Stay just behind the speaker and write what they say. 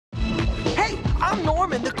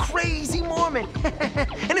Mormon, the Crazy Mormon.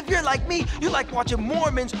 And if you're like me, you like watching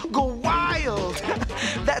Mormons go wild.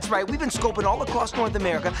 That's right, we've been scoping all across North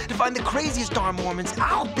America to find the craziest darn Mormons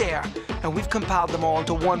out there. And we've compiled them all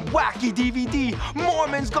into one wacky DVD,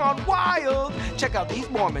 Mormons Gone Wild. Check out These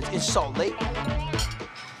Mormons in Salt Lake.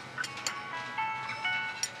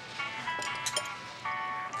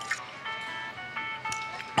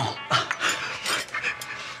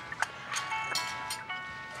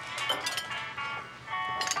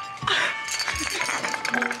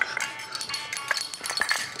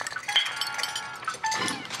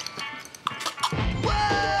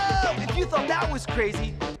 You thought that was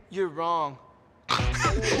crazy? You're wrong.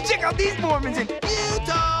 Check out these Mormons in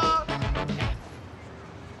Utah!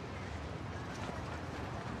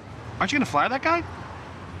 Aren't you gonna fly that guy?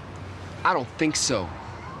 I don't think so.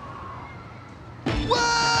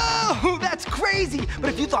 Whoa! That's crazy! But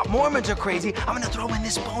if you thought Mormons are crazy, I'm gonna throw in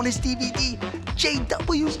this bonus DVD.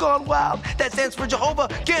 JW's Gone Wild. That stands for Jehovah,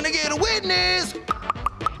 can I get a witness?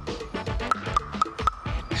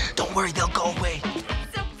 Don't worry, they'll go away.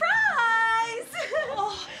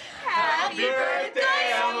 Happy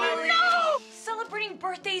birthday, Emily! No! Celebrating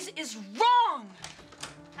birthdays is wrong!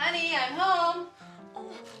 Honey, I'm home. Oh,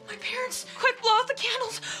 my parents! Quick, blow out the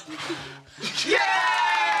candles! Yay!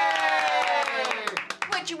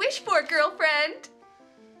 What'd you wish for, girlfriend?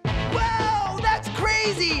 Whoa, that's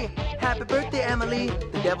crazy! Happy birthday, Emily.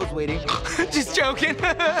 The devil's waiting. Just joking.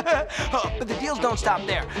 Oh, but the deals don't stop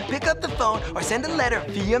there. Pick up the phone or send a letter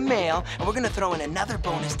via mail, and we're gonna throw in another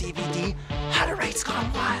bonus DVD, How to Write's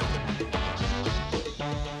Gone Wild.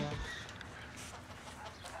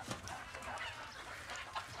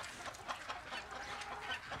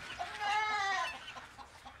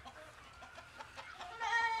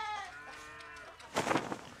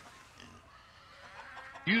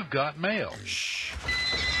 You've got mail. Shh.